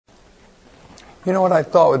You know what I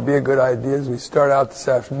thought would be a good idea as we start out this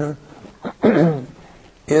afternoon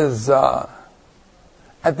is at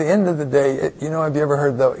the end of the day, have you ever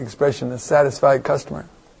heard the expression, a satisfied customer?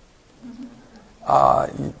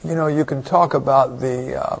 You can talk about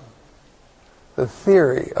the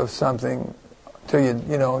theory of something till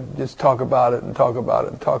you just talk about it and talk about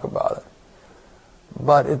it and talk about it.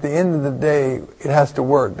 But at the end of the day, it has to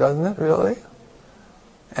work, doesn't it, really?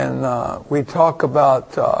 And we talk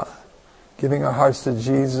about giving our hearts to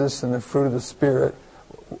Jesus and the fruit of the Spirit.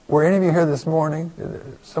 Were any of you here this morning?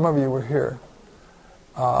 Some of you were here.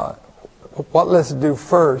 What let's do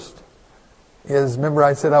first is, remember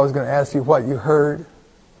I said I was going to ask you what you heard?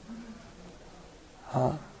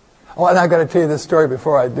 Oh, and I've got to tell you this story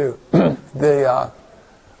before I do.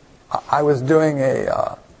 I was doing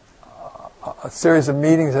a series of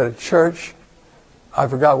meetings at a church. I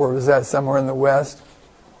forgot where it was at, somewhere in the West.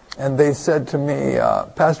 And they said to me,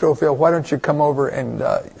 Pastor O'Phil, why don't you come over and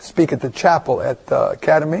speak at the chapel at the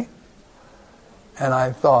academy? And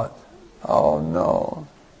I thought, oh no.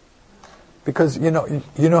 Because you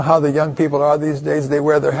know how the young people are these days? They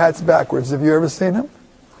wear their hats backwards. Have you ever seen them?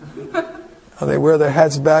 They wear their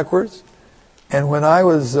hats backwards. And when I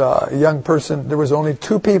was a young person, there was only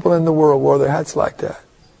two people in the world who wore their hats like that.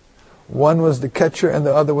 One was the catcher and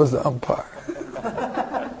the other was the umpire.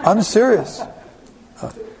 I'm serious.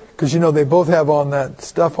 Because, they both have on that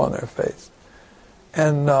stuff on their face.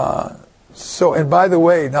 And and by the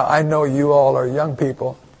way, now I know you all are young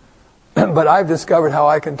people, but I've discovered how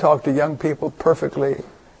I can talk to young people perfectly,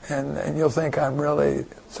 and you'll think I'm really,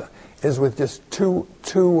 is with just two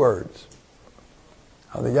words.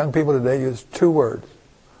 The young people today use two words.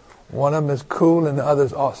 One of them is cool and the other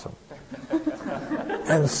is awesome.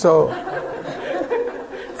 And so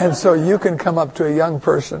you can come up to a young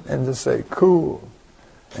person and just say, cool.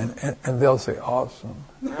 And they'll say, awesome.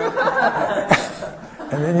 And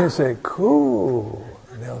then you say, cool.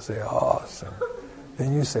 And they'll say, awesome.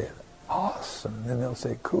 Then you say, awesome. Then they'll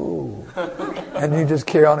say, cool. And you just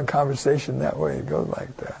carry on a conversation that way. It goes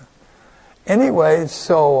like that. Anyway,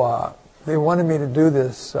 so they wanted me to do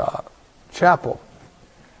this chapel.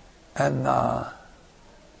 And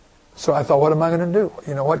so I thought, what am I going to do?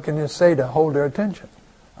 What can you say to hold their attention?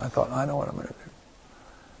 I thought, I know what I'm going to do.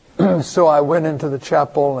 So I went into the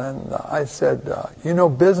chapel and I said,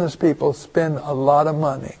 business people spend a lot of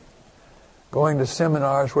money going to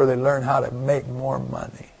seminars where they learn how to make more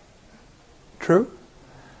money. True?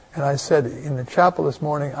 And I said, in the chapel this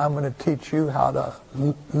morning, I'm going to teach you how to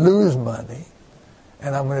lose money,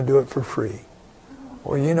 and I'm going to do it for free.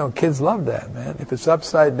 Well, kids love that, man. If it's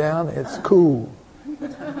upside down, it's cool.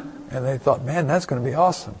 And they thought, man, that's going to be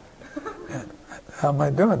awesome. And how am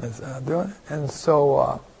I doing this? I'm doing it. And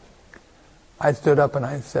so I stood up and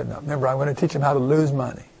I said, no, remember, I'm going to teach them how to lose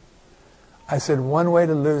money. I said, one way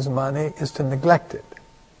to lose money is to neglect it.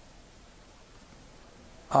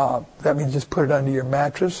 That means just put it under your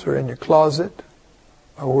mattress or in your closet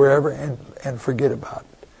or wherever and forget about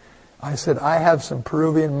it. I said, I have some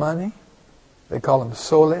Peruvian money, they call them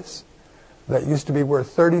soles, that used to be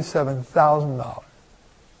worth $37,000.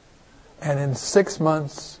 And in 6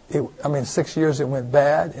 years it went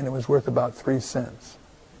bad and it was worth about 3 cents.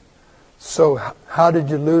 So how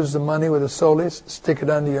did you lose the money with the soles? Stick it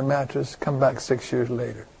under your mattress, come back 6 years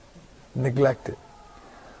later. Neglect it.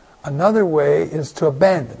 Another way is to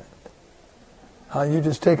abandon it. You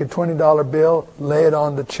just take a $20 bill, lay it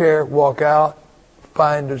on the chair, walk out,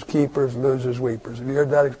 finders, keepers, losers, weepers. Have you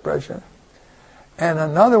heard that expression? And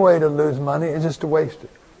another way to lose money is just to waste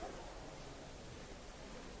it.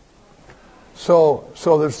 So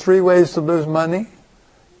there's 3 ways to lose money: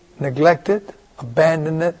 neglect it,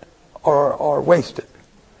 abandon it, or waste it.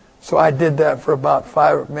 So I did that for about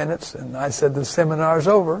 5 minutes, and I said, the seminar's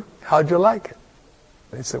over. How'd you like it?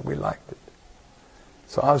 They said, we liked it.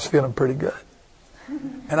 So I was feeling pretty good.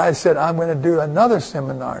 And I said, I'm going to do another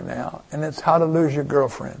seminar now, and it's how to lose your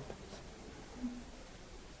girlfriend.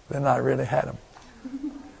 Then I really had them.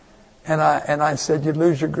 And I said, you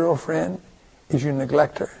lose your girlfriend is you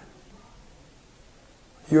neglect her.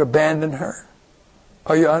 You abandon her.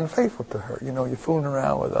 Or you're unfaithful to her. You're fooling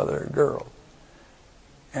around with other girls.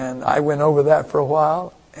 And I went over that for a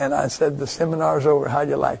while, and I said, the seminar's over. How'd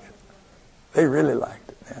you like it? They really liked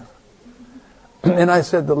it. Yeah. And I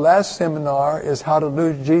said, the last seminar is how to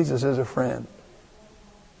lose Jesus as a friend.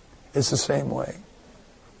 It's the same way.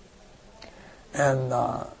 And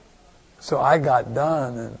so I got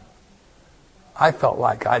done, and I felt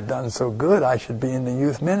like I'd done so good I should be in the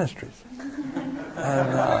youth ministries.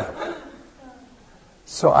 And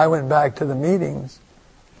so I went back to the meetings,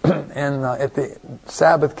 and at the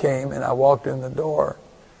Sabbath came, and I walked in the door,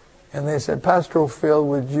 And they said, Pastor Phil,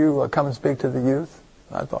 would you come and speak to the youth?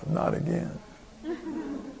 I thought, not again.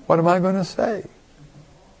 What am I going to say?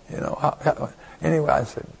 Anyway, I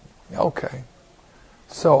said, okay.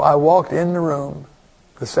 So I walked in the room,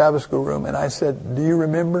 the Sabbath school room, and I said, do you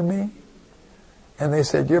remember me? And they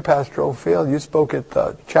said, you're Pastor Phil. You spoke at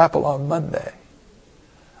the chapel on Monday.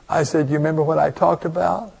 I said, you remember what I talked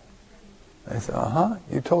about? They said,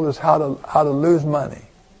 You told us how to lose money.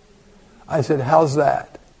 I said, how's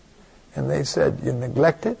that? And they said, you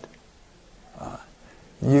neglect it,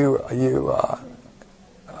 you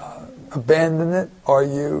abandon it, or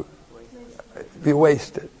you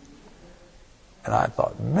waste it. And I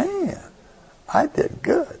thought, man, I did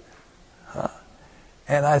good.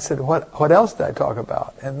 And I said, what else did I talk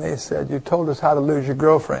about? And they said, you told us how to lose your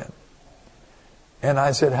girlfriend. And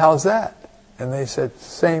I said, how's that? And they said,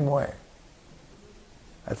 same way.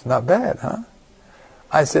 That's not bad, huh?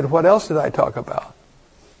 I said, what else did I talk about?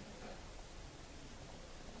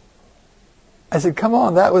 I said, come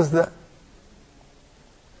on, that was the...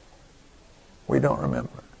 We don't remember.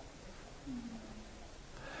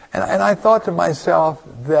 And I thought to myself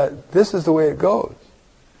that this is the way it goes.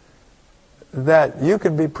 That you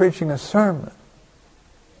can be preaching a sermon,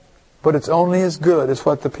 but it's only as good as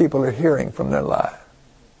what the people are hearing from their lives.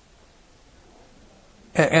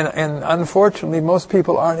 And unfortunately, most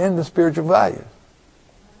people aren't into spiritual values.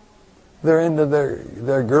 They're into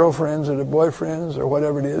their girlfriends or their boyfriends or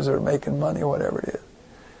whatever it is, or making money or whatever it is.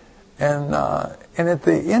 And at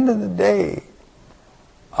the end of the day,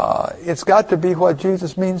 it's got to be what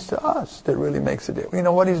Jesus means to us that really makes a difference.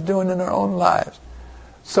 What He's doing in our own lives.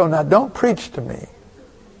 So now don't preach to me,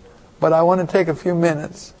 but I want to take a few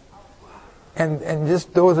minutes and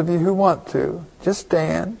just those of you who want to, just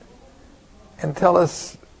stand and tell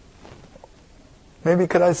us, maybe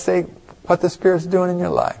could I say what the Spirit's doing in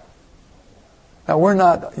your life? Now we're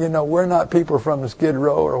not people from Skid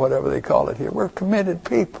Row or whatever they call it here. We're committed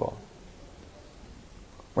people.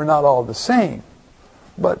 We're not all the same.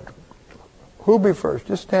 But who'll be first?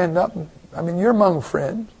 Just stand up. You're among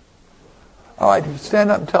friends. All right,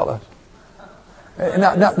 stand up and tell us.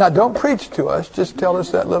 Now, don't preach to us. Just tell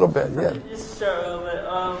us that little bit. Yeah. Just start a little bit.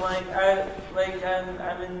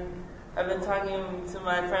 I've been talking to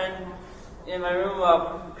my friend in my room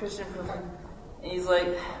about Christian person, and he's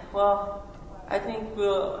like, "Well, I think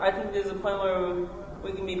there's a point where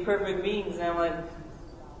we can be perfect beings." And I'm like,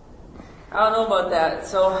 I don't know about that.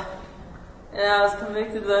 So, and I was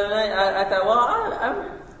convicted the other night. I thought,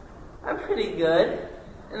 well, I'm pretty good.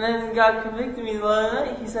 And then God convicted me the other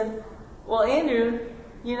night. He said, well, Andrew,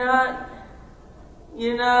 you're not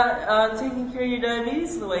taking care of your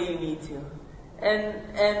diabetes the way you need to. And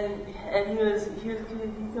he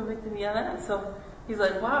convicted me on that. So he's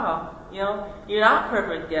like, wow, you're not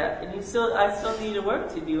perfect yet, and I still need a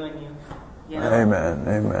work to do in you. Amen.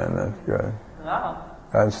 That's good. Wow.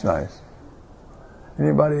 That's nice.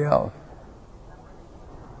 Anybody else?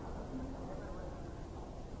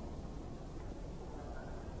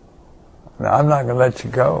 Now, I'm not going to let you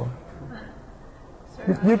go.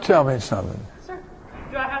 You tell me something. Sure.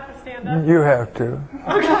 Do I have to stand up? You have to.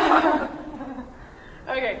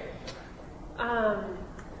 Okay.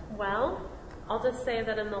 Well, I'll just say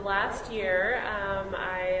that in the last year, a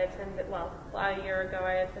year ago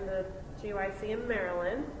I attended GYC in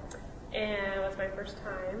Maryland, and it was my first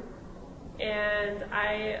time. And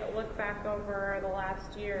I look back over the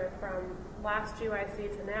last year, from last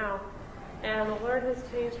GYC to now, and the Lord has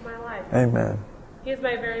changed my life. Amen. He's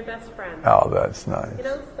my very best friend. Oh, that's nice.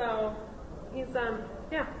 So he's,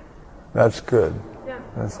 yeah. That's good. Yeah.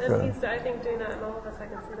 That's and good. He's, I think, doing that in all of us. I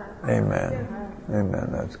can see that. Amen. Yeah. Amen.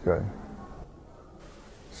 That's good.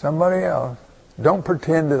 Somebody else. Don't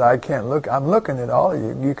pretend that I can't look. I'm looking at all of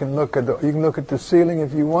you. You can look at the ceiling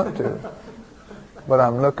if you want to, but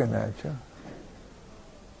I'm looking at you.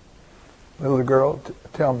 Little girl,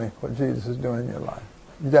 tell me what Jesus is doing in your life.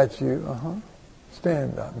 That's you.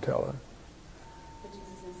 Stand up and tell her. What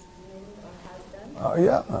Jesus is doing or has done? Oh,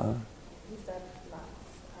 yeah. He's done lots.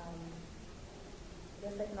 I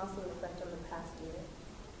guess I can also reflect on the past year.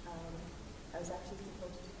 I was actually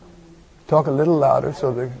supposed to be... Talk a little louder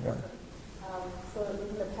so they... So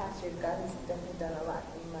in the past year, God has definitely done a lot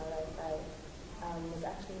in my life. I was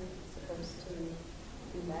actually supposed to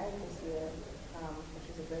be married this year, which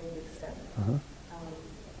is a very big step. And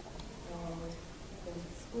in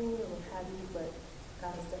school and what have you, but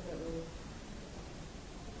God has definitely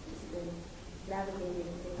just been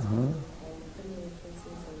navigating things and putting me in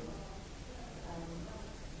places and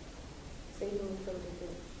saving me from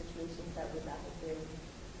different situations that would not have been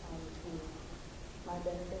to my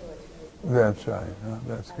benefit or to his. That's right.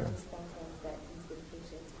 That's good. I just thank him that he's been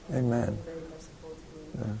patient. Amen. Very merciful to me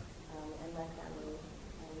Yeah. and my family,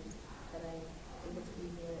 and that I'm able to be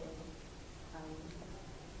here, and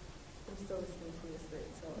I'm still listening to the Spirit.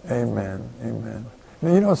 So Amen. Amen.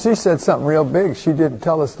 Now, she said something real big. She didn't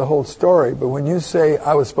tell us the whole story, but when you say,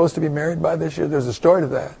 I was supposed to be married by this year, there's a story to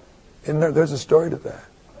that. Isn't there? There's a story to that.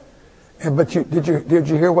 But did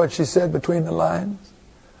you hear what she said between the lines?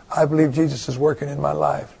 I believe Jesus is working in my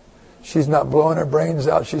life. She's not blowing her brains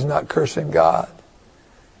out. She's not cursing God.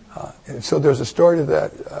 And so there's a story to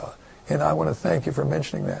that. And I want to thank you for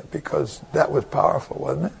mentioning that, because that was powerful,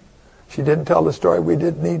 wasn't it? She didn't tell the story we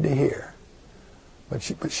didn't need to hear. But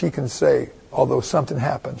she can say, although something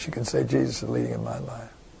happened, she can say, Jesus is leading in my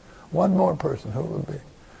life. One more person, who would be?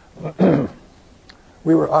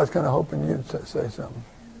 I was kind of hoping you'd say something.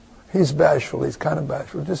 He's bashful. He's kind of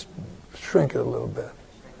bashful. Just shrink it a little bit.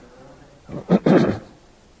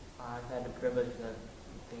 I've had the privilege of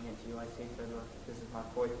being at GYC this is my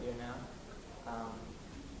 4th year now.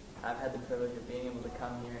 I've had the privilege of being able to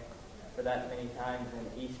come here for that many times, and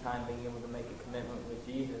each time being able to make a commitment with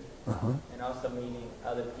Jesus, and also meeting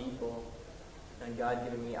other people, and God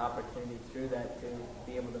giving me opportunity through that to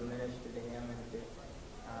be able to minister to Him and to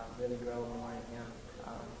really grow more in Him.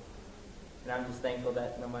 And I'm just thankful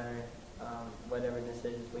that no matter whatever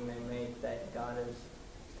decisions we may make, that God is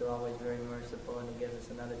still always very merciful, and He gives us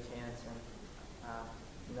another chance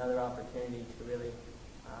and another opportunity to really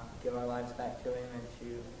give our lives back to Him and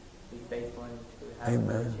to be faithful and to have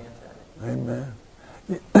another chance at it. Amen.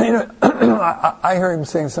 I heard him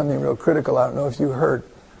saying something real critical. I don't know if you heard,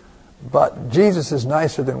 but Jesus is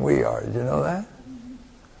nicer than we are. Did you know that?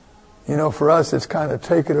 For us, it's kind of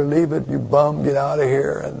take it or leave it. You bum, get out of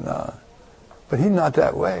here. But He's not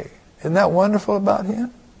that way. Isn't that wonderful about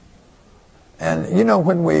Him? And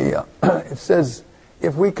when it says,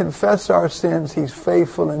 if we confess our sins, He's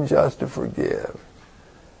faithful and just to forgive.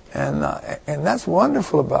 And that's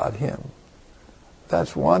wonderful about Him.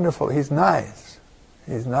 That's wonderful. He's nice.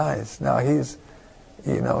 He's nice. Now He's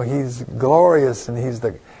glorious, and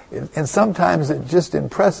and sometimes it just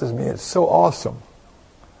impresses me. It's so awesome.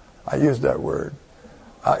 I use that word.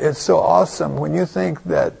 It's so awesome when you think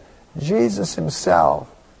that Jesus Himself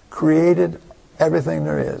created everything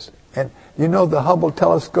there is. And the Hubble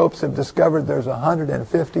telescopes have discovered there's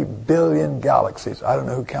 150 billion galaxies. I don't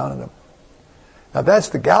know who counted them. Now that's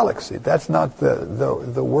the galaxy. That's not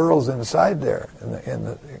the worlds inside there in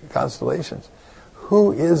the constellations.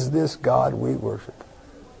 Who is this God we worship?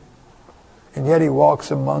 And yet He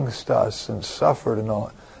walks amongst us and suffered and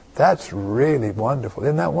all. That's really wonderful.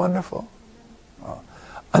 Isn't that wonderful?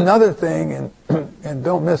 Another thing, and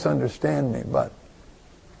don't misunderstand me, but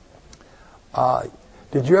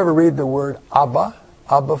did you ever read the word Abba?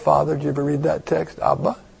 Abba, Father. Did you ever read that text?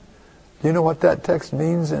 Abba? Do you know what that text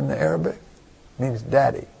means in the Arabic? It means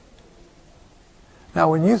daddy. Now,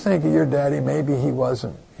 when you think of your daddy, maybe he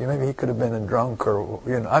wasn't. Maybe he could have been a drunk, or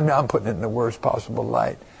I'm putting it in the worst possible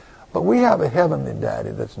light. But we have a heavenly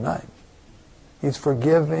daddy that's nice. He's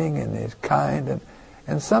forgiving and He's kind,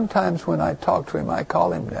 and sometimes when I talk to Him, I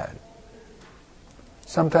call Him Daddy.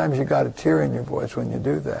 Sometimes you got a tear in your voice when you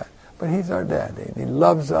do that. But He's our daddy, and He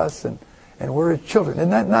loves us, and we're His children. Isn't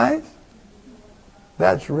that nice?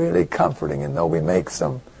 That's really comforting. And though we make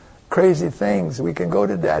some crazy things, we can go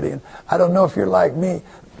to Daddy. And I don't know if you're like me,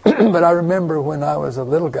 but I remember when I was a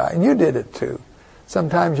little guy, and you did it too.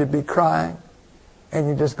 Sometimes you'd be crying, and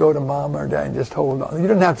you just go to Mom or Dad and just hold on. You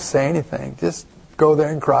don't have to say anything. Just go there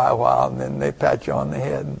and cry a while, and then they pat you on the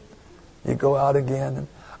head, and you go out again. And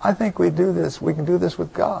I think we do this. We can do this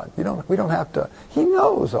with God. We don't have to. He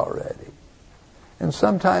knows already. And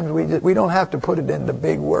sometimes we don't have to put it into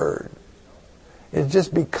big words. It's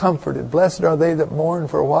just be comforted. Blessed are they that mourn,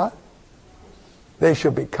 for what? They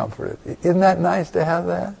shall be comforted. Isn't that nice to have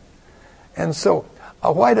that? And so,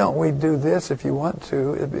 why don't we do this, if you want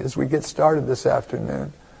to, as we get started this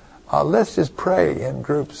afternoon? Let's just pray in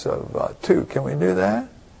groups of 2. Can we do that?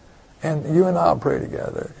 And you and I'll pray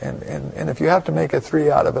together. And if you have to make a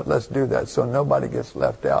 3 out of it, let's do that so nobody gets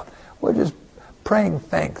left out. We're just praying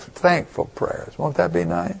thankful prayers. Won't that be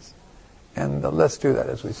nice? And let's do that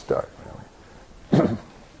as we start.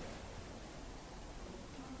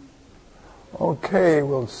 Okay,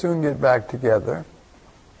 we'll soon get back together.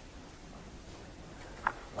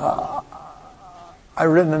 I've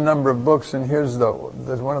written a number of books, and there's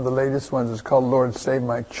one of the latest ones. It's called Lord Save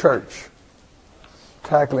My Church,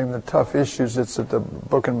 tackling the tough issues. It's at the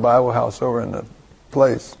Book and Bible House over in the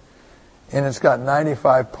place, and it's got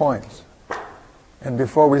 95 points. And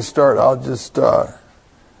before we start, I'll just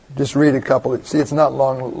read a couple. See, it's not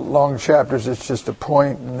long chapters. It's just a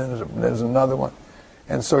point, and then there's another one.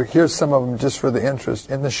 And so here's some of them just for the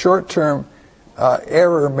interest. In the short term,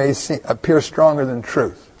 error may appear stronger than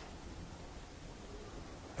truth.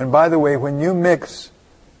 And by the way, when you mix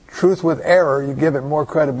truth with error, you give it more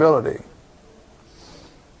credibility.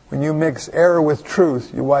 When you mix error with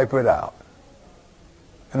truth, you wipe it out.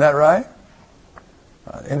 Isn't that right?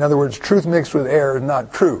 In other words, truth mixed with error is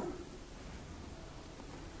not true.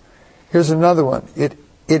 Here's another one.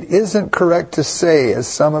 It isn't correct to say, as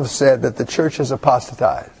some have said, that the church has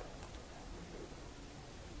apostatized.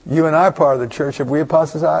 You and I are part of the church. Have we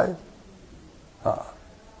apostatized?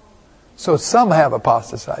 So some have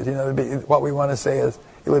apostatized. You know, what we want to say is,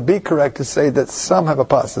 it would be correct to say that some have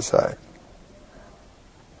apostatized.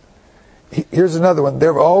 Here's another one.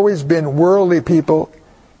 There have always been worldly people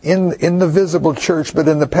in the visible church, but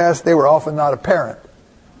in the past they were often not apparent.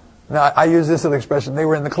 Now, I use this as an expression, they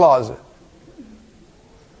were in the closet.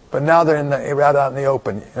 But now they're right out in the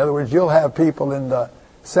open. In other words, you'll have people in the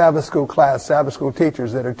Sabbath school class, Sabbath school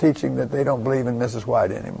teachers that are teaching that they don't believe in Mrs.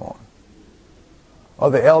 White anymore.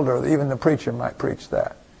 Or the elder, or even the preacher might preach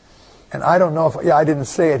that. And I don't know if, I didn't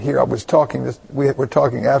say it here. I was talking, we were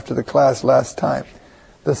talking after the class last time.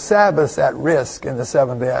 The Sabbath's at risk in the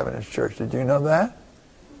Seventh-day Adventist Church. Did you know that?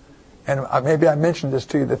 And maybe I mentioned this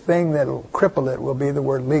to you. The thing that will cripple it will be the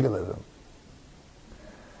word legalism.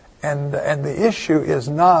 And the issue is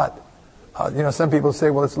not, some people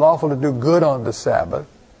say, well, it's lawful to do good on the Sabbath.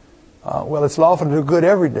 Well, it's lawful to do good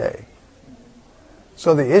every day.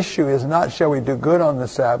 So the issue is not, shall we do good on the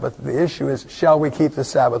Sabbath? The issue is, shall we keep the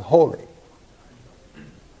Sabbath holy?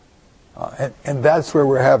 And that's where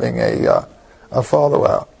we're having a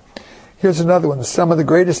follow-out. Here's another one. Some of the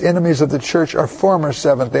greatest enemies of the church are former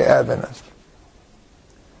Seventh-day Adventists.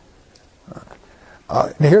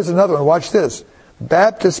 Here's another one. Watch this.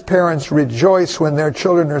 Baptist parents rejoice when their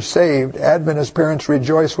children are saved. Adventist parents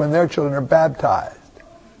rejoice when their children are baptized.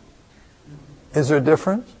 Is there a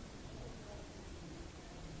difference?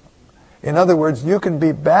 In other words, you can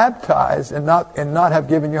be baptized and not have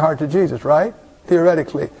given your heart to Jesus, right?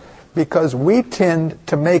 Theoretically. Because we tend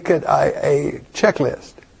to make it a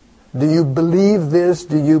checklist. Do you believe this?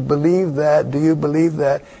 Do you believe that? Do you believe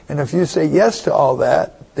that? And if you say yes to all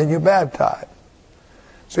that, then you're baptized.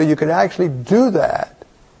 So you could actually do that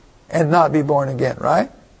and not be born again, right?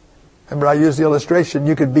 Remember, I used the illustration.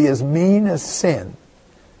 You could be as mean as sin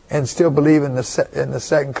and still believe in the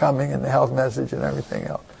second coming and the health message and everything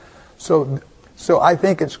else. So I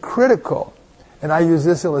think it's critical, and I use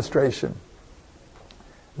this illustration,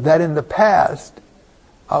 that in the past,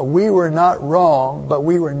 we were not wrong, but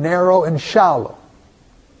we were narrow and shallow.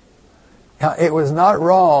 Now, it was not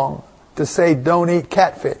wrong to say don't eat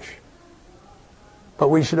catfish. But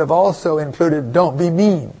we should have also included don't be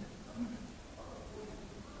mean.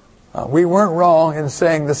 We weren't wrong in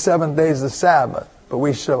saying the 7th day is the Sabbath, but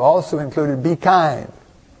we should have also included be kind.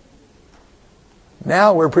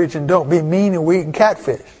 Now we're preaching don't be mean and we eating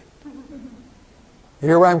catfish. You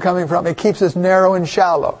hear where I'm coming from? It keeps us narrow and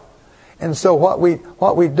shallow. And so what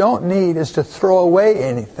we don't need is to throw away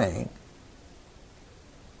anything.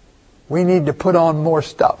 We need to put on more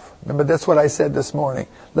stuff. Remember, that's what I said this morning.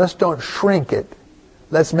 Let's don't shrink it.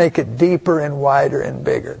 Let's make it deeper and wider and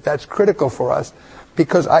bigger. That's critical for us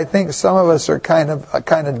because I think some of us are kind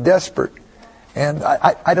of desperate. And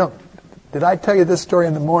I don't. Did I tell you this story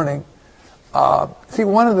in the morning? See,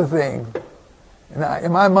 one of the things,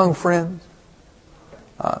 am I among friends?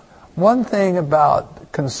 One thing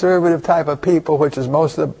about conservative type of people, which is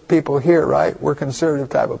most of the people here, right? We're conservative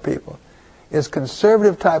type of people. Is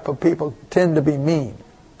conservative type of people tend to be mean.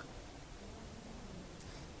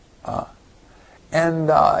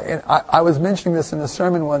 And I was mentioning this in a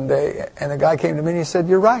sermon one day, and a guy came to me and he said,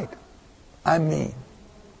 "You're right. I'm mean."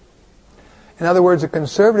 In other words, a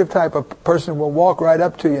conservative type of person will walk right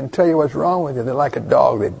up to you and tell you what's wrong with you. They're like a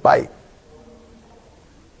dog. They bite.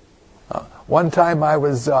 One time I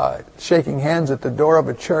was shaking hands at the door of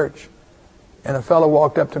a church, and a fellow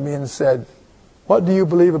walked up to me and said, "What do you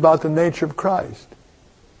believe about the nature of Christ?"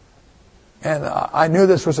 And I knew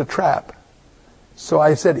this was a trap. So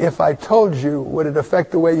I said, "If I told you, would it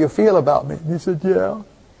affect the way you feel about me?" And he said, "Yeah."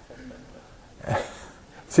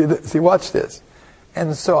 See, watch this.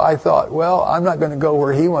 And so I thought, well, I'm not going to go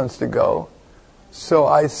where he wants to go. So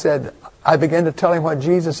I said, I began to tell him what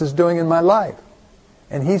Jesus is doing in my life.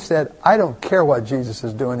 And he said, "I don't care what Jesus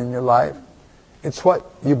is doing in your life. It's what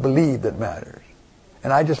you believe that matters."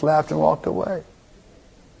 And I just laughed and walked away.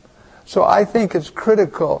 So I think it's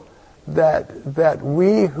critical that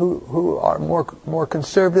we who are more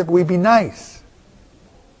conservative, we be nice.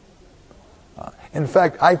 In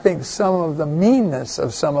fact, I think some of the meanness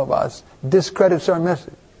of some of us discredits our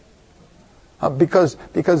message. Because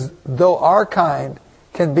though our kind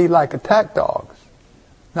can be like attack dogs,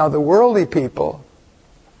 now the worldly people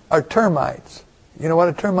are termites. You know what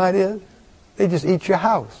a termite is? They just eat your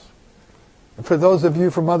house. And for those of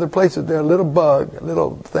you from other places, they're a little bug, a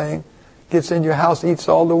little thing, gets in your house, eats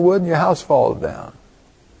all the wood, and your house falls down.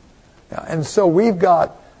 And so we've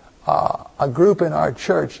got a group in our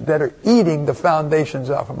church that are eating the foundations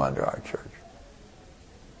out from under our church.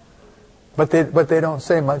 But they don't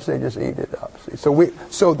say much, they just eat it up. See?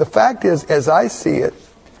 So the fact is, as I see it,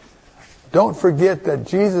 don't forget that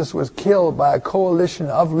Jesus was killed by a coalition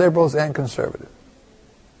of liberals and conservatives.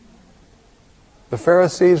 The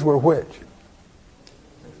Pharisees were which?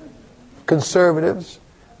 Conservatives.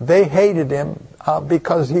 They hated him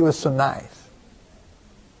because he was so nice.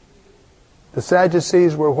 The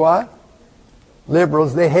Sadducees were what?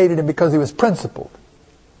 Liberals. They hated him because he was principled.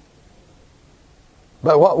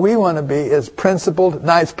 But what we want to be is principled,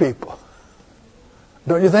 nice people.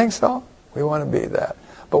 Don't you think so? We want to be that.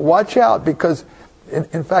 But watch out, because,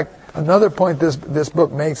 in fact, another point this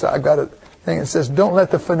book makes, I've got a thing, it says, don't let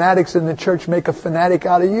the fanatics in the church make a fanatic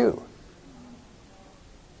out of you.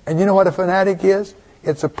 And you know what a fanatic is?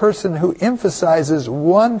 It's a person who emphasizes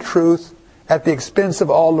one truth at the expense of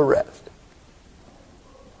all the rest.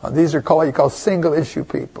 These are what you call single issue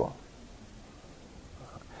people.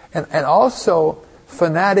 And also,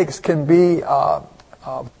 fanatics can be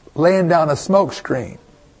laying down a smoke screen.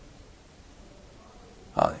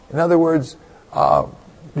 In other words,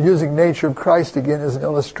 using Nature of Christ again as an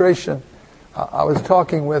illustration, I was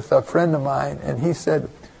talking with a friend of mine, and he said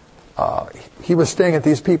he was staying at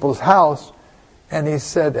these people's house, and he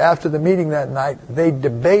said after the meeting that night, they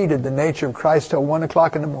debated the nature of Christ till 1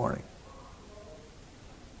 o'clock in the morning.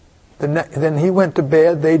 Then he went to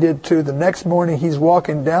bed, they did too. The next morning he's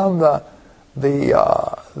walking down the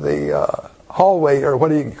hallway, or what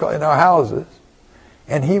do you call it, in our houses,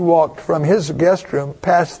 and he walked from his guest room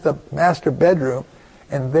past the master bedroom,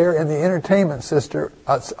 and there in the entertainment system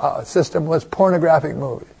was pornographic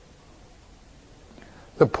movies.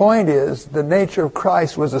 The point is, the nature of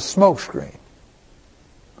Christ was a smokescreen.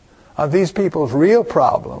 These people's real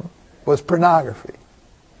problem was pornography.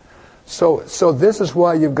 So this is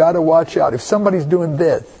why you've got to watch out. If somebody's doing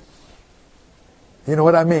this, you know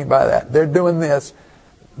what I mean by that? They're doing this,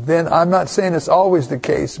 then I'm not saying it's always the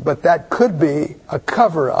case, but that could be a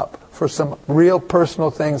cover-up for some real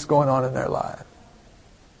personal things going on in their life.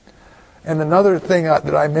 And another thing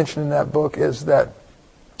that I mentioned in that book is that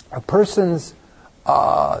a person's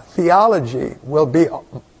theology will be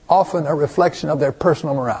often a reflection of their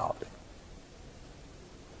personal morality.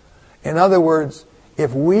 In other words,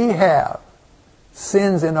 if we have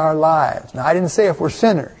sins in our lives, now I didn't say if we're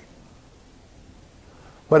sinners,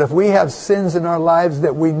 but if we have sins in our lives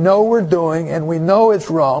that we know we're doing and we know it's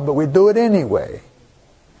wrong, but we do it anyway,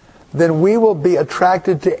 then we will be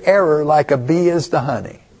attracted to error like a bee is to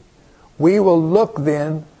honey. We will look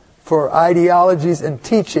then for ideologies and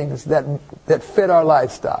teachings that fit our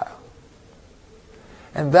lifestyle.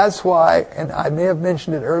 And that's why, and I may have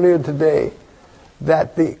mentioned it earlier today,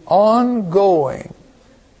 that the ongoing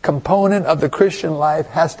component of the Christian life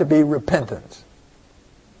has to be repentance.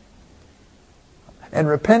 And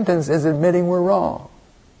repentance is admitting we're wrong.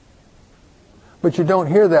 But you don't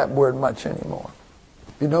hear that word much anymore.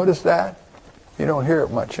 You notice that? You don't hear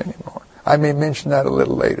it much anymore. I may mention that a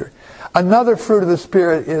little later. Another fruit of the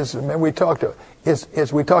Spirit is, we talked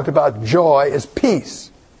about joy, is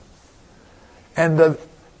peace. And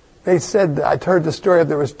they said, I heard the story of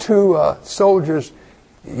there was two soldiers,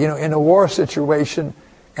 in a war situation,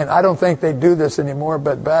 and I don't think they do this anymore,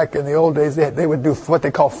 but back in the old days, they would do what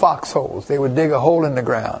they call foxholes. They would dig a hole in the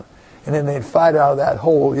ground, and then they'd fight out of that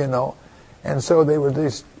hole, And so they were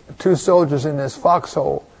these two soldiers in this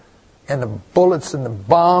foxhole, and the bullets and the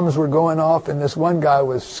bombs were going off, and this one guy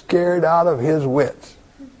was scared out of his wits.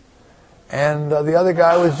 And the other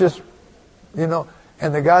guy was just,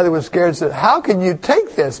 and the guy that was scared said, how can you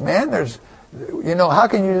take this, man? How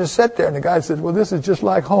can you just sit there? And the guy said, well, this is just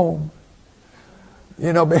like home.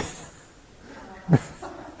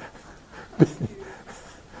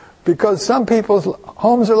 Because some people's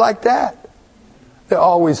homes are like that. They're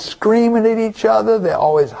always screaming at each other. They're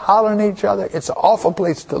always hollering at each other. It's an awful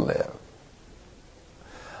place to live.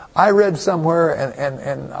 I read somewhere,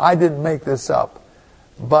 and I didn't make this up,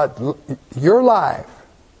 but your life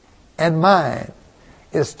and mine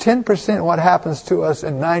is 10% what happens to us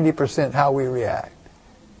and 90% how we react.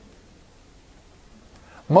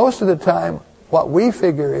 Most of the time, what we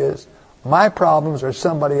figure is, my problems are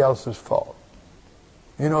somebody else's fault.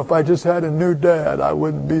 If I just had a new dad, I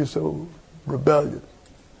wouldn't be so rebellious.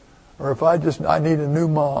 or if I need a new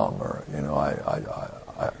mom, or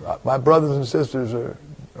my brothers and sisters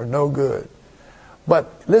are no good.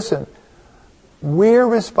 But listen, we're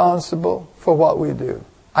responsible for what we do.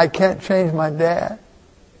 I can't change my dad.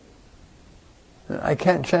 I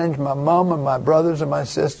can't change my mom and my brothers and my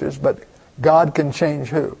sisters, but God can change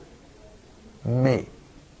who? Me.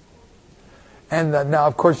 And now,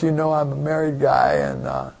 of course, I'm a married guy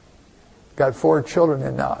and got 4 children.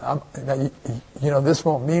 And now, this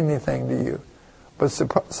won't mean anything to you. But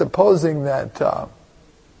supposing that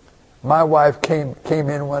my wife came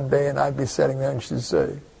in one day and I'd be sitting there and she'd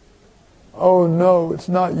say, "Oh no, it's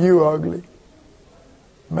not you, ugly.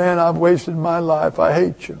 Man, I've wasted my life. I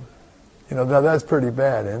hate you." Now that's pretty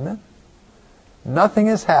bad, isn't it? Nothing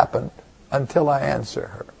has happened until I answer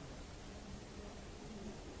her.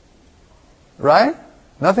 Right?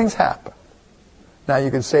 Nothing's happened. Now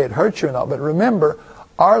you can say it hurts you and all, but remember,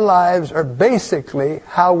 our lives are basically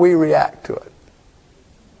how we react to it.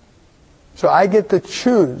 So I get to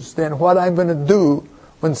choose then what I'm going to do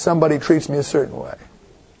when somebody treats me a certain way.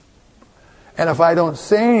 And if I don't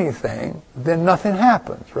say anything, then nothing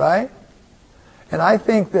happens, right? And I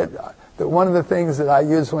think that one of the things that I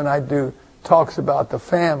use when I do talks about the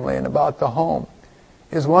family and about the home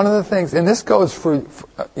is one of the things, and this goes for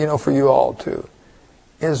you all too,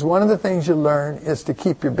 is one of the things you learn is to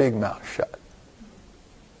keep your big mouth shut.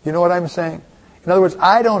 You know what I'm saying? In other words,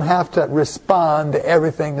 I don't have to respond to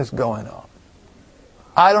everything that's going on.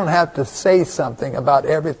 I don't have to say something about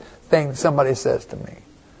everything somebody says to me.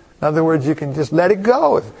 In other words, you can just let it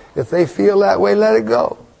go. If they feel that way, let it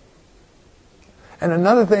go. And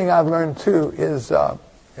another thing I've learned too is,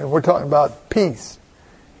 and we're talking about peace,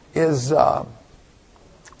 is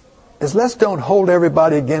let's don't hold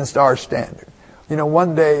everybody against our standard.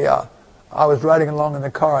 One day I was riding along in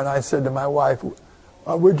the car and I said to my wife,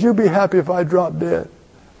 "Would you be happy if I dropped dead?"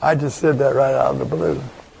 I just said that right out of the blue.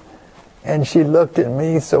 And she looked at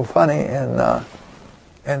me so funny, and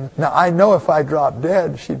now I know if I dropped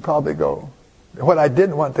dead, she'd probably go. What I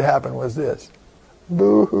didn't want to happen was this: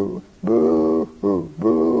 boo-hoo, boo-hoo,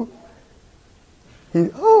 boo.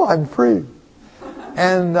 I'm free.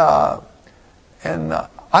 And I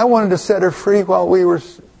wanted to set her free while I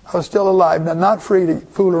was still alive. Now, not free to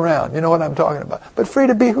fool around, you know what I'm talking about, but free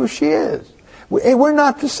to be who she is. We're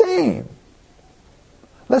not the same.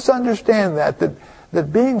 Let's understand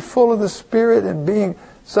that being full of the Spirit and being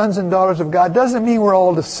sons and daughters of God doesn't mean we're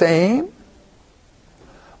all the same.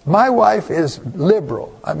 My wife is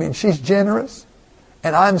liberal. She's generous,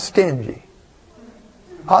 and I'm stingy.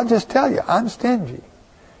 I'll just tell you, I'm stingy.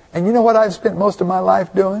 And you know what I've spent most of my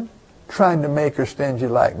life doing? Trying to make her stingy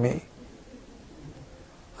like me.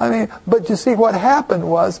 But you see, what happened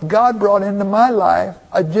was God brought into my life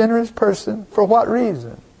a generous person. For what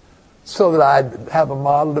reason? So that I'd have a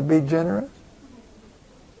model to be generous.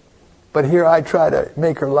 But here I try to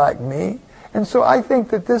make her like me. And so I think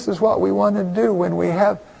that this is what we want to do when we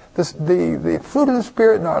have the fruit of the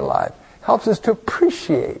Spirit in our life. Helps us to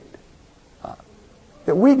appreciate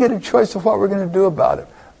that we get a choice of what we're going to do about it.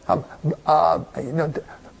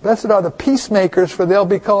 Blessed are the peacemakers, for they'll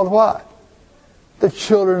be called what? The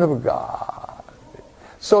children of God.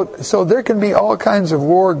 So there can be all kinds of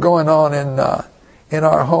war going on in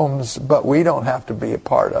our homes, but we don't have to be a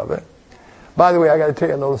part of it. By the way, I got to tell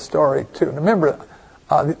you a little story too. Remember,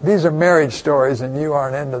 these are marriage stories, and you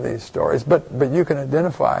aren't into these stories, but you can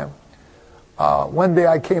identify them. One day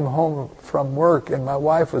I came home from work, and my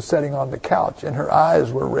wife was sitting on the couch, and her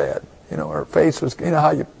eyes were red. Her face was,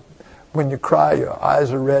 how when you cry, your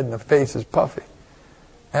eyes are red and the face is puffy.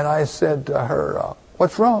 And I said to her,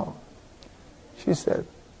 "What's wrong?" She said,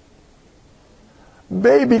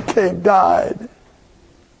 "Baby Cake died."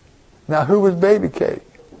 Now, who was Baby Cake?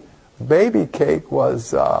 Baby Cake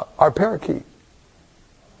was our parakeet.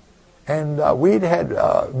 And we'd had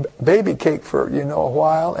Baby Cake for, a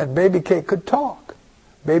while, and Baby Cake could talk.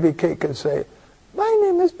 Baby Cake could say, "My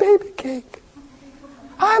name is Baby Cake.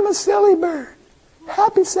 I'm a silly bird.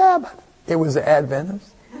 Happy Sabbath." It was the Adventist.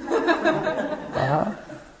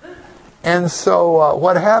 And so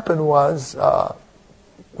what happened was,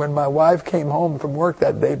 when my wife came home from work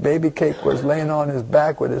that day, Baby Cake was laying on his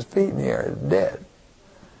back with his feet in the air, dead.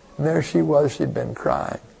 And there she was, she'd been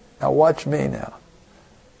crying. Now watch me now.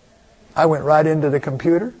 I went right into the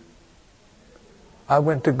computer. I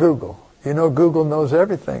went to Google. Google knows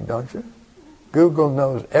everything, don't you? Google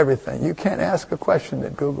knows everything. You can't ask a question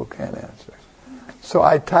that Google can't answer. So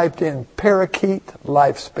I typed in parakeet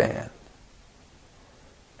lifespan.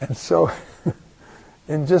 And so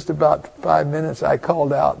in just about 5 minutes, I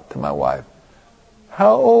called out to my wife,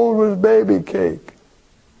 "How old was Baby Cake?"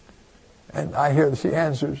 And I hear she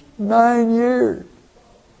answers, 9 years.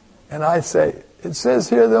 And I say, it says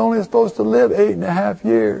here they're only supposed to live 8.5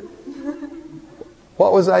 years.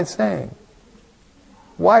 What was I saying?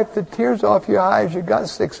 Wipe the tears off your eyes, you got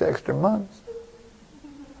 6 extra months.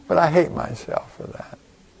 But I hate myself for that.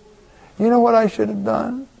 You know what I should have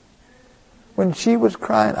done? When she was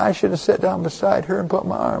crying, I should have sat down beside her and put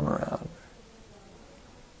my arm around her.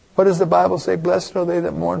 What does the Bible say? Blessed are they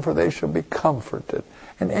that mourn, for they shall be comforted.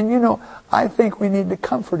 And you know, I think we need to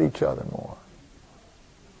comfort each other more.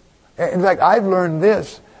 In fact, I've learned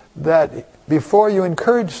this, that before you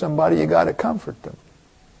encourage somebody, you got to comfort them.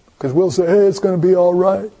 Because we'll say, hey, it's going to be all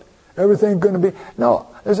right. Everything's going to be... No,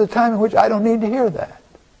 there's a time in which I don't need to hear that.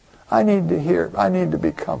 I need to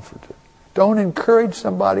be comforted. Don't encourage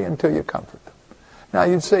somebody until you comfort them. Now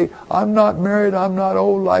you'd say, I'm not married, I'm not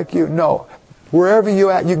old like you. No, wherever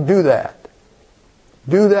you're at, you can do that.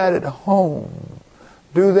 Do that at home.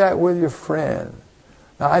 Do that with your friend.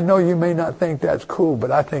 Now I know you may not think that's cool,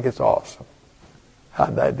 but I think it's awesome.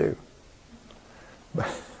 How'd I do?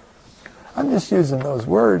 I'm just using those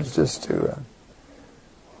words just to...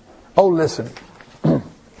 Oh, listen.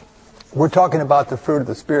 We're talking about the fruit of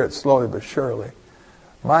the Spirit slowly but surely.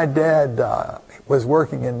 My dad was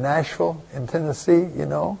working in Nashville, in Tennessee, you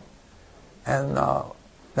know. And now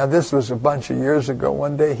this was a bunch of years ago.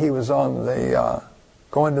 One day he was on the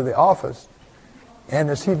going to the office. And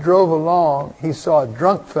as he drove along, he saw a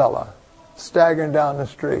drunk fella staggering down the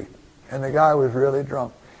street. And the guy was really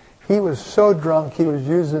drunk. He was so drunk, he was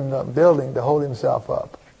using the building to hold himself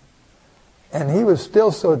up. And he was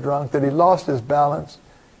still so drunk that he lost his balance,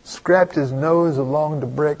 scraped his nose along the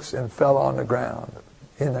bricks, and fell on the ground.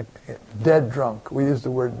 Dead drunk. We use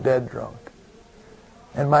the word dead drunk.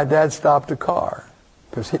 And my dad stopped the car,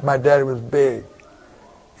 because my dad was big.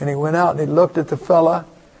 And he went out and he looked at the fella.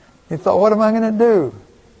 He thought, what am I going to do?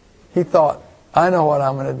 He thought, I know what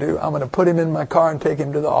I'm going to do. I'm going to put him in my car and take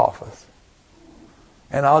him to the office.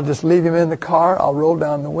 And I'll just leave him in the car. I'll roll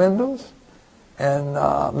down the windows and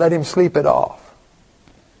let him sleep it off.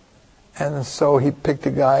 And so he picked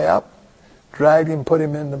the guy up, dragged him, put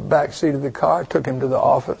him in the back seat of the car, took him to the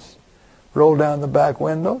office, rolled down the back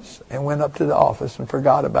windows, and went up to the office and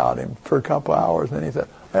forgot about him for a couple hours. And then he said,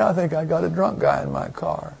 well, I think I got a drunk guy in my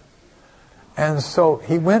car. And so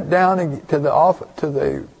he went down to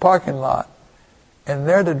the parking lot, and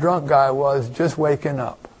there the drunk guy was, just waking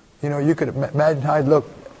up. You know, you could imagine how he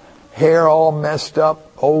looked, hair all messed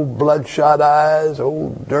up, old bloodshot eyes,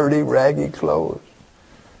 old dirty, raggy clothes.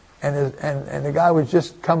 And the guy was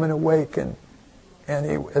just coming awake, and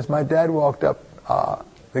as my dad walked up,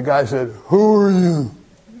 the guy said, "Who are you?"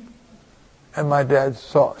 And my dad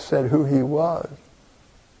said who he was.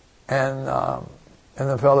 And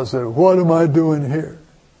the fellow said, "What am I doing here?"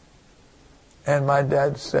 And my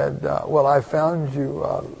dad said, "Well, I found you,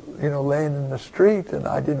 laying in the street, and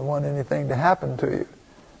I didn't want anything to happen to you."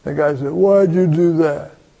 The guy said, "Why'd you do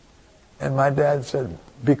that?" And my dad said,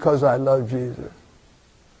 "Because I love Jesus."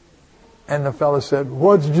 And the fellow said,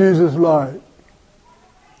 "What's Jesus like?"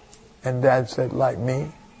 And Dad said, "Like me."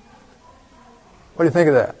 What do you think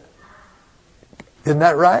of that? Isn't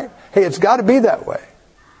that right? Hey, it's got to be that way.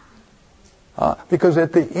 Because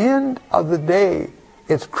at the end of the day,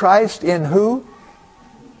 it's Christ in who?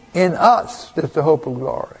 In us. That's the hope of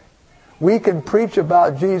glory. We can preach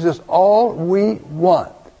about Jesus all we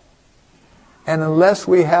want. And unless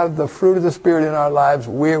we have the fruit of the Spirit in our lives,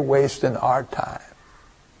 we're wasting our time.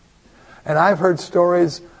 And I've heard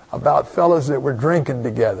stories about fellows that were drinking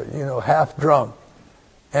together, half drunk.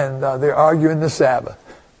 And they're arguing the Sabbath.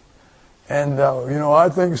 And, I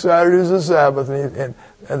think Saturday's the Sabbath. And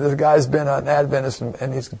this guy's been an Adventist,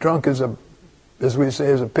 and he's drunk as we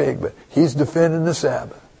say, as a pig. But he's defending the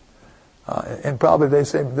Sabbath. And probably they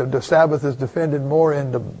say the Sabbath is defended more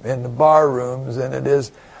in the bar rooms than it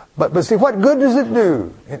is. But see, what good does it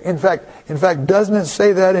do? In fact, doesn't it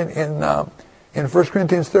say that in 1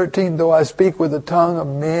 Corinthians 13, though I speak with the tongue of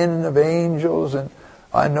men and of angels, and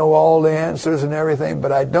I know all the answers and everything,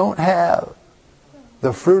 but I don't have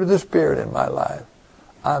the fruit of the Spirit in my life,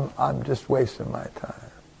 I'm just wasting my time.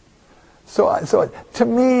 So to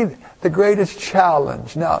me, the greatest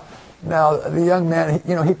challenge. Now the young man,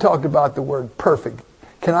 he talked about the word perfect.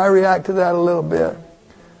 Can I react to that a little bit?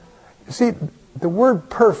 See, the word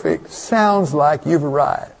perfect sounds like you've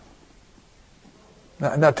arrived.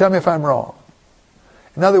 Now tell me if I'm wrong.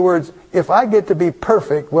 In other words, if I get to be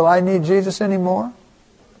perfect, will I need Jesus anymore?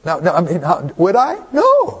 No, would I?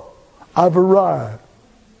 No. I've arrived.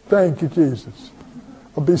 Thank you, Jesus.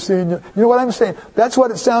 I'll be seeing you. You know what I'm saying? That's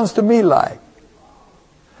what it sounds to me like.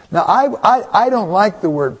 Now, I don't like the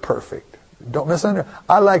word perfect. Don't misunderstand.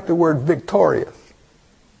 I like the word victorious.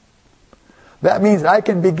 That means I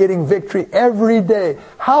can be getting victory every day.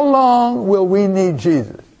 How long will we need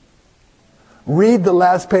Jesus? Read the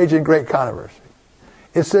last page in Great Controversy.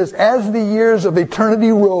 It says, as the years of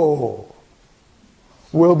eternity roll,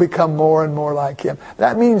 we'll become more and more like Him.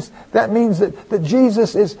 That means that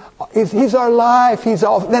Jesus is He's our life. He's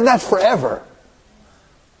all. Then that's forever.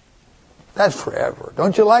 That's forever.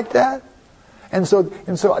 Don't you like that? And so,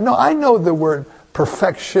 no, I know the word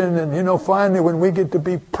perfection, and finally when we get to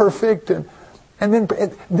be perfect, and then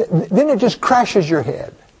it just crashes your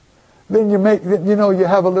head. Then you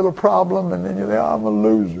have a little problem, and then you say, I'm a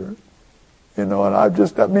loser. And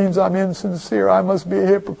that means I'm insincere. I must be a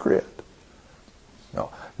hypocrite.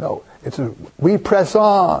 No. We press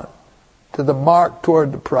on to the mark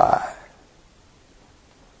toward the prize.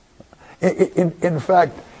 In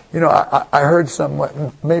fact, I heard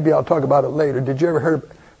maybe I'll talk about it later. Did you ever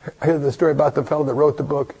hear the story about the fellow that wrote the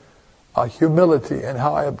book, Humility and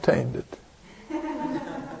How I Obtained It?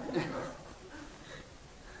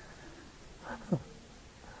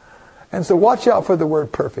 And so watch out for the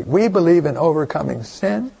word perfect. We believe in overcoming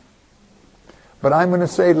sin, but I'm going to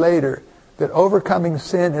say later that overcoming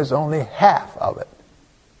sin is only half of it.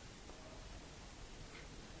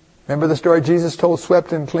 Remember the story Jesus told,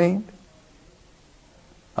 swept and cleaned?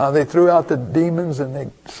 They threw out the demons and they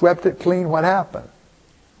swept it clean. What happened?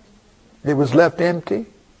 It was left empty,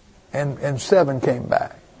 and 7 came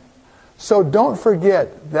back. So don't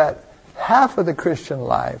forget that half of the Christian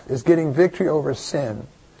life is getting victory over sin.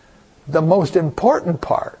 The most important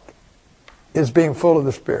part is being full of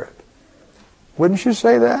the Spirit. Wouldn't you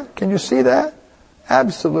say that? Can you see that?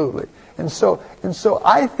 Absolutely. And so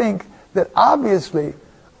I think that obviously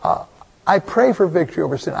I pray for victory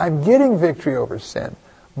over sin. I'm getting victory over sin.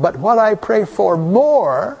 But what I pray for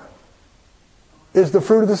more is the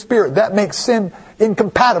fruit of the Spirit. That makes sin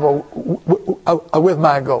incompatible with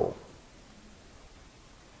my goal.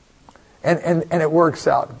 And it works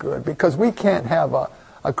out good, because we can't have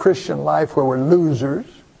a Christian life where we're losers.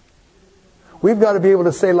 We've got to be able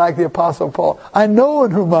to say, like the Apostle Paul, I know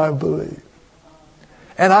in whom I believe,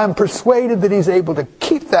 and I'm persuaded that He's able to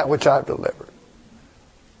keep that which I've delivered.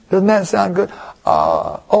 Doesn't that sound good?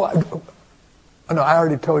 No, I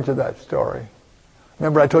already told you that story.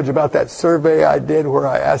 Remember I told you about that survey I did where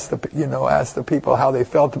I asked the people how they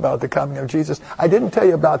felt about the coming of Jesus? I didn't tell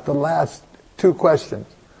you about the last 2 questions.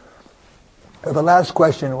 The last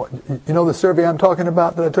question, the survey I'm talking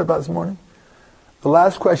about that I talked about this morning? The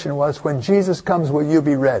last question was, when Jesus comes, will you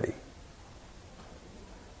be ready?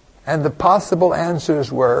 And the possible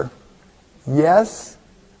answers were, yes,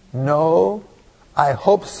 no, I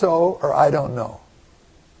hope so, or I don't know.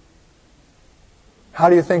 How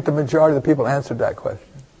do you think the majority of the people answered that question?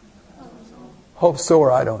 Hope so,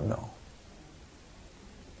 or I don't know.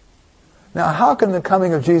 Now, how can the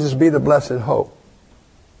coming of Jesus be the blessed hope,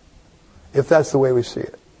 if that's the way we see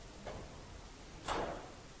it?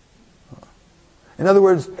 In other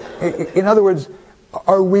words,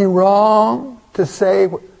 are we wrong to say,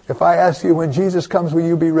 if I ask you, when Jesus comes, will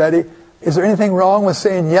you be ready? Is there anything wrong with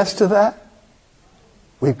saying yes to that?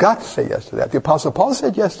 We've got to say yes to that. The Apostle Paul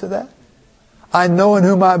said yes to that. I know in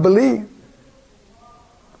whom I believe.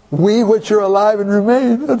 We which are alive and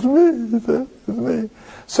remain. That's me. That's me.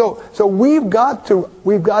 So we've got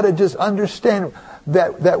to just understand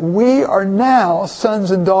that we are now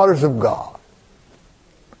sons and daughters of God.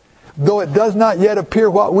 Though it does not yet appear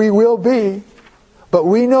what we will be, but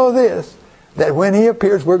we know this, that when He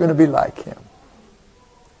appears, we're going to be like Him.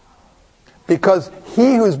 Because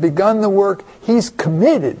He who's begun the work, He's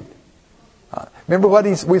committed. Remember what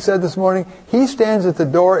we said this morning? He stands at the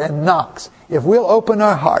door and knocks. If we'll open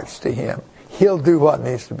our hearts to Him, He'll do what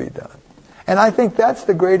needs to be done. And I think that's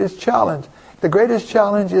the greatest challenge. The greatest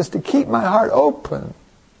challenge is to keep my heart open.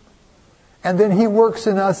 And then He works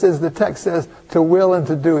in us, as the text says, to will and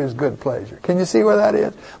to do His good pleasure. Can you see where that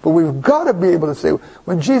is? But we've got to be able to say,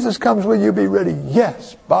 when Jesus comes, will you be ready?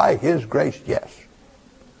 Yes. By His grace, yes.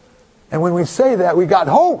 And when we say that, we got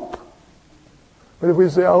hope. But if we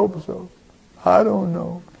say, I hope so, I don't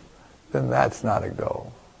know, then that's not a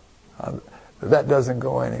go. That doesn't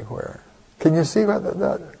go anywhere. Can you see what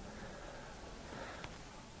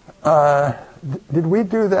did we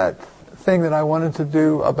do that thing that I wanted to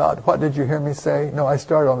do about what did you hear me say? No, I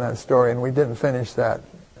started on that story and we didn't finish that.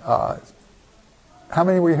 How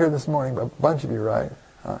many were here this morning? A bunch of you, right?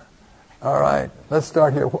 All right, let's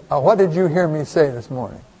start here. What did you hear me say this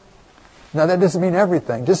morning? Now that doesn't mean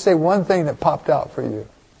everything. Just say one thing that popped out for you.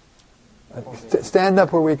 Stand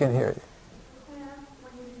up where we can hear you. Yeah,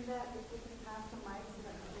 when you do that, if you can pass the mic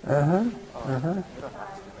so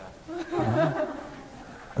that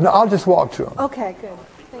No, I'll just walk to them. Okay, good.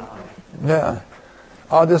 Thank you. Yeah.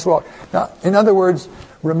 I'll just walk. Now, in other words,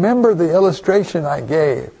 remember the illustration I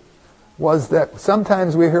gave was that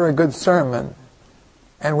sometimes we hear a good sermon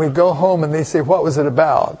and we go home and they say, what was it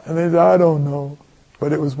about? And they say, I don't know,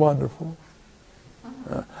 but it was wonderful.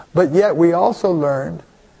 But yet we also learned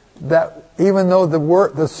that even though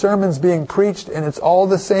the sermon's being preached and it's all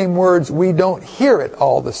the same words, we don't hear it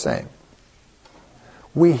all the same.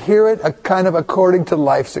 We hear it a kind of according to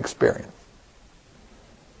life's experience.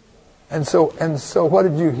 And so what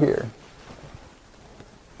did you hear?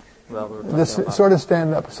 Well, we're Just sort of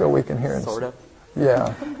stand up so we can hear it. Sort of?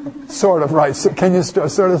 Yeah. Sort of, right. So can you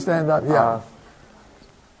sort of stand up? Yeah.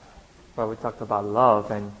 Well, we talked about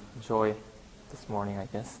love and joy this morning, I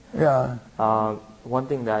guess. Yeah. One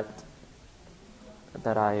thing that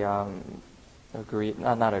I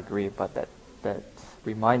not agree, but that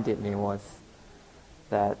reminded me was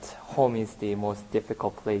that home is the most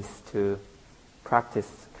difficult place to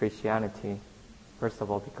practice Christianity. First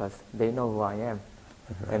of all, because they know who I am.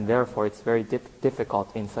 Okay. And therefore it's very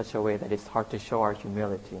difficult in such a way that it's hard to show our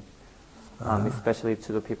humility. Especially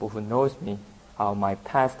to the people who knows me, my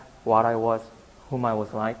past, what I was, whom I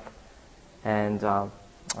was like. And I'm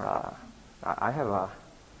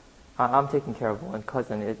taking care of one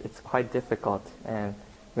cousin. It's quite difficult. And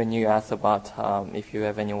when you ask about if you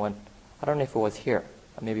have anyone, I don't know if it was here,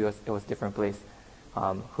 maybe it was different place,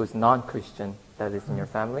 who's non-Christian that is in your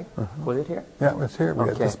family. Was it here? Yeah, it was here. We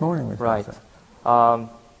got this morning. Right.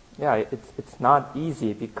 It's not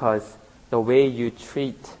easy because the way you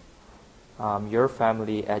treat your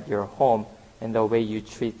family at your home and the way you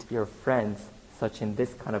treat your friends, such in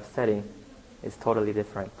this kind of setting, is totally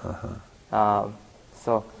different.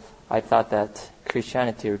 So I thought that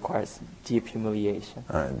Christianity requires deep humiliation.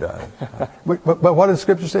 It does. But what does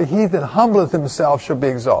Scripture say? He that humbleth himself shall be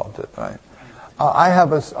exalted. Right. I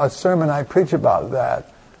have a sermon I preach about that.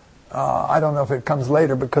 I don't know if it comes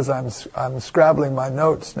later because I'm scrabbling my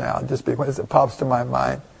notes now, just because it pops to my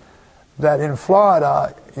mind. That in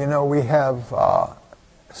Florida, we have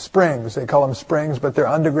springs. They call them springs, but they're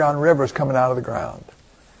underground rivers coming out of the ground.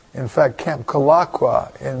 In fact, Camp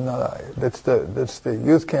Colaqua, that's the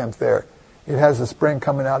youth camp there, it has a spring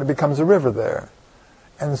coming out. It becomes a river there.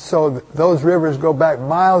 And so those rivers go back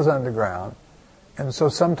miles underground. And so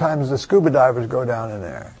sometimes the scuba divers go down in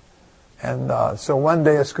there. And so one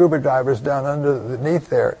day a scuba diver's down underneath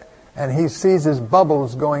there, and he sees his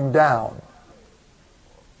bubbles going down.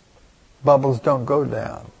 Bubbles don't go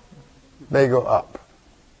down. They go up.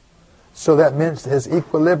 So that meant his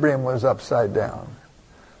equilibrium was upside down.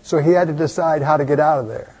 So he had to decide how to get out of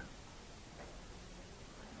there.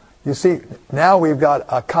 You see, now we've got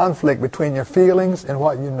a conflict between your feelings and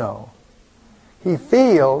what you know. He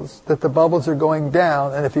feels that the bubbles are going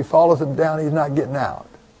down, and if he follows them down, he's not getting out.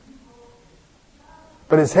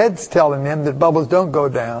 But his head's telling him that bubbles don't go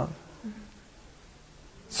down.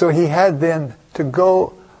 So he had then to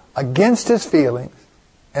go against his feelings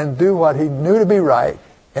and do what he knew to be right,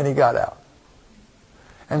 and he got out.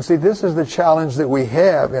 And see, this is the challenge that we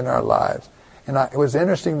have in our lives. And it was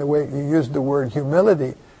interesting the way you used the word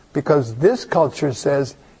humility, because this culture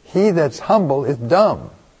says, he that's humble is dumb.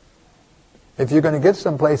 If you're going to get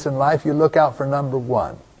someplace in life, you look out for number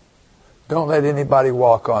one. Don't let anybody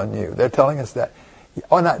walk on you. They're telling us that.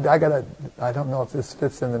 I don't know if this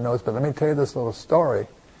fits in the notes, but let me tell you this little story.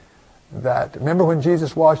 Remember when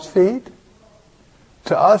Jesus washed feet?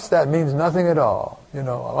 To us, that means nothing at all.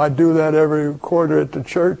 I do that every quarter at the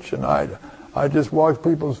church, and I just wash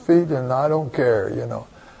people's feet, and I don't care,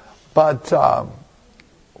 But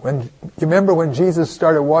you remember when Jesus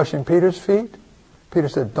started washing Peter's feet? Peter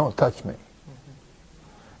said, "Don't touch me."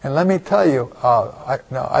 And let me tell you, I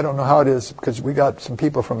don't know how it is because we got some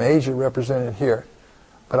people from Asia represented here,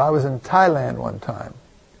 but I was in Thailand one time,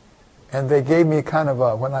 and they gave me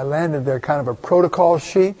when I landed there, kind of a protocol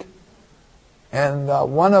sheet. And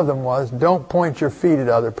one of them was, don't point your feet at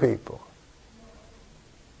other people.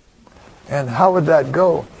 And how would that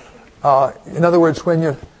go? In other words, when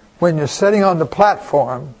you're sitting on the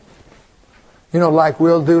platform, like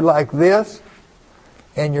we'll do like this,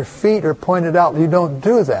 and your feet are pointed out, you don't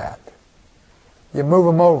do that. You move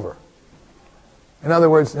them over. In other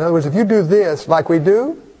words, if you do this like we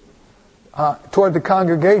do toward the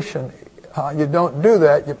congregation, you don't do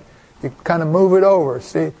that. You kind of move it over,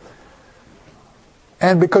 see?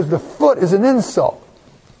 And because the foot is an insult.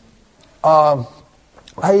 I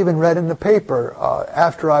even read in the paper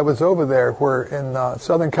after I was over there, where in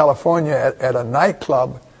Southern California at a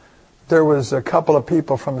nightclub, there was a couple of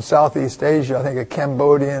people from Southeast Asia, I think a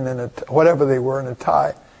Cambodian and whatever they were, and a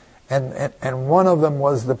Thai. And one of them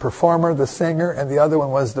was the performer, the singer, and the other one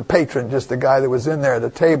was the patron, just the guy that was in there at the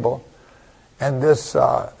table. And this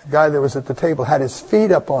guy that was at the table had his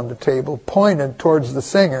feet up on the table, pointed towards the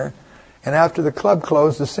singer, and after the club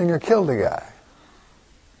closed, the singer killed the guy.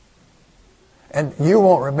 And you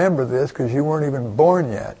won't remember this because you weren't even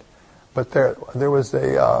born yet, but there was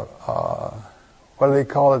a, what do they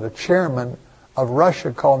call it, a chairman of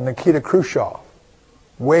Russia called Nikita Khrushchev,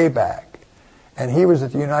 way back. And he was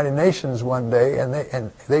at the United Nations one day,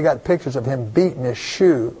 and they got pictures of him beating his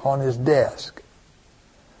shoe on his desk.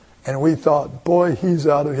 And we thought, boy, he's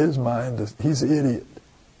out of his mind. He's an idiot.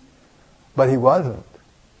 But he wasn't.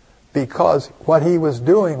 Because what he was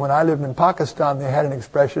doing, when I lived in Pakistan, they had an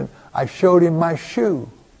expression, I showed him my shoe.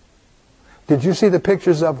 Did you see the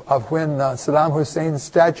pictures of when Saddam Hussein's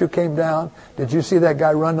statue came down? Did you see that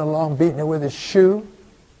guy running along beating it with his shoe?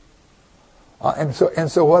 And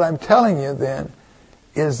so what I'm telling you then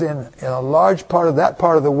is in a large part of that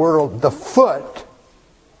part of the world, the foot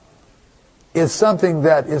is something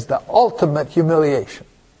that is the ultimate humiliation.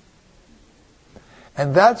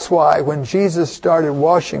 And that's why when Jesus started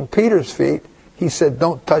washing Peter's feet, he said,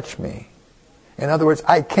 don't touch me. In other words,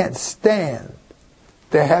 I can't stand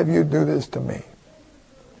to have you do this to me.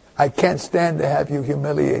 I can't stand to have you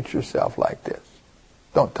humiliate yourself like this.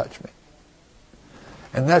 Don't touch me.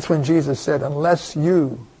 And that's when Jesus said, unless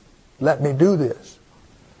you let me do this.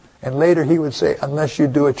 And later he would say, unless you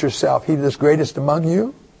do it yourself. He is greatest among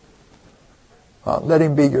you. Let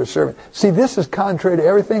him be your servant. See, this is contrary to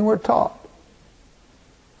everything we're taught.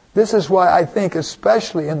 This is why I think,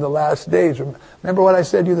 especially in the last days, remember what I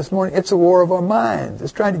said to you this morning? It's a war of our minds.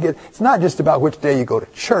 It's not just about which day you go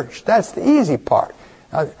to church. That's the easy part.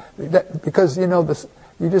 Because,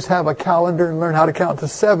 you just have a calendar and learn how to count to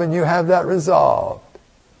 7. You have that resolved.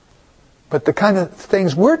 But the kind of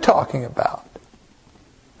things we're talking about,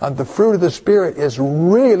 the fruit of the Spirit is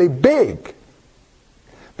really big.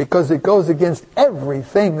 Because it goes against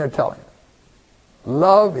everything they're telling us.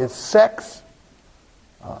 Love is sex.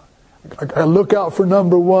 I look out for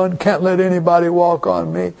number one. Can't let anybody walk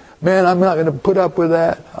on me. Man, I'm not going to put up with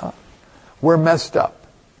that. We're messed up.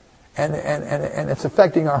 And it's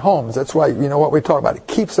affecting our homes. That's why, what we talk about. It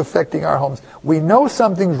keeps affecting our homes. We know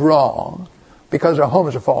something's wrong because our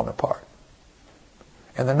homes are falling apart.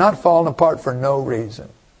 And they're not falling apart for no reason.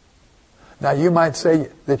 Now, you might say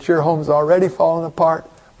that your home's already fallen apart,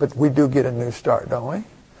 but we do get a new start, don't we?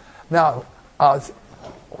 Now,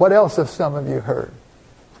 what else have some of you heard?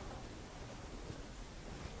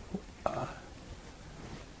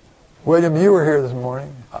 William, you were here this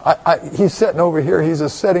morning. He's sitting over here. He's a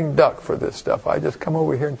sitting duck for this stuff. I just come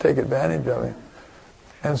over here and take advantage of him.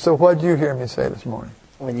 And so what did you hear me say this morning?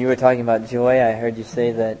 When you were talking about joy, I heard you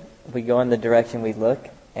say that we go in the direction we look,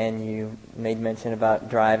 and you made mention about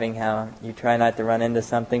driving, how you try not to run into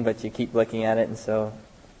something, but you keep looking at it, and so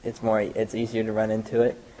it's easier to run into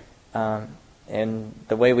it. And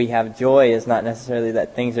the way we have joy is not necessarily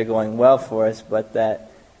that things are going well for us, but that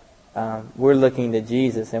we're looking to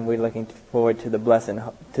Jesus, and we're looking forward to the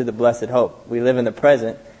blessed hope. We live in the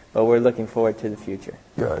present, but we're looking forward to the future.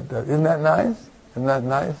 Good. Isn't that nice? Isn't that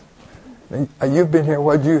nice? You've been here.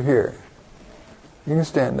 What did you hear? You can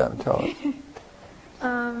stand up and tell us.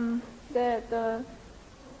 That the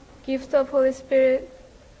gift of Holy Spirit,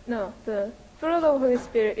 the fruit of Holy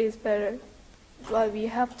Spirit is better. What we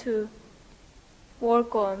have to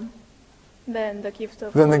work on than the gift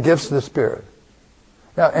of. Than the gifts of the Spirit.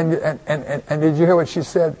 Now, and did you hear what she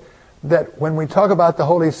said? That when we talk about the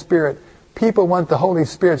Holy Spirit, people want the Holy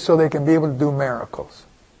Spirit so they can be able to do miracles.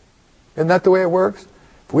 Isn't that the way it works?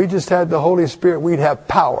 If we just had the Holy Spirit, we'd have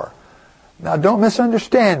power. Now, don't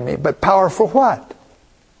misunderstand me, but power for what?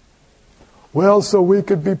 Well, so we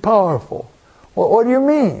could be powerful. Well, what do you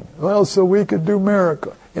mean? Well, so we could do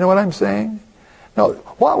miracles. You know what I'm saying? No,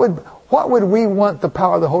 what would we want the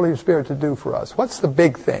power of the Holy Spirit to do for us? What's the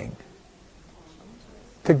big thing?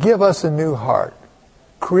 To give us a new heart.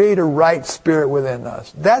 Create a right spirit within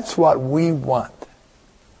us. That's what we want.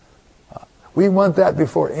 We want that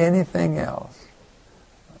before anything else.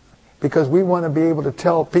 Because we want to be able to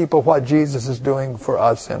tell people what Jesus is doing for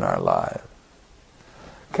us in our lives.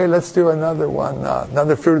 Okay, let's do another one.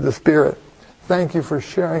 Another fruit of the Spirit. Thank you for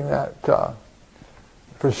sharing that.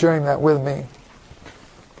 With me.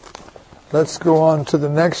 Let's go on to the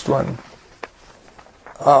next one.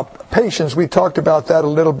 Patience. We talked about that a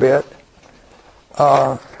little bit.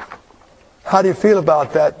 How do you feel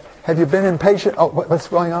about that? Have you been impatient? Oh, what's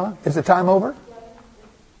going on? Is the time over?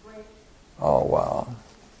 Oh, wow.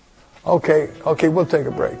 Okay, we'll take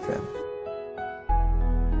a break then.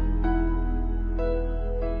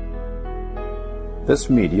 This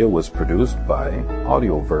media was produced by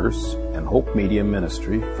Audioverse and Hope Media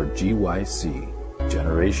Ministry for GYC,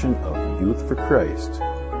 Generation of Youth for Christ.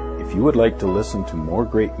 If you would like to listen to more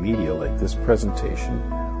great media like this presentation,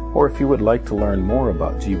 or if you would like to learn more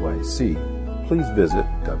about GYC, please visit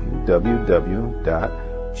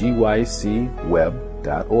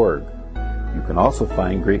www.gycweb.org. You can also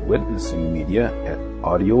find great witnessing media at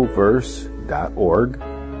audioverse.org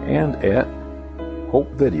and at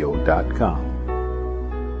hopevideo.com.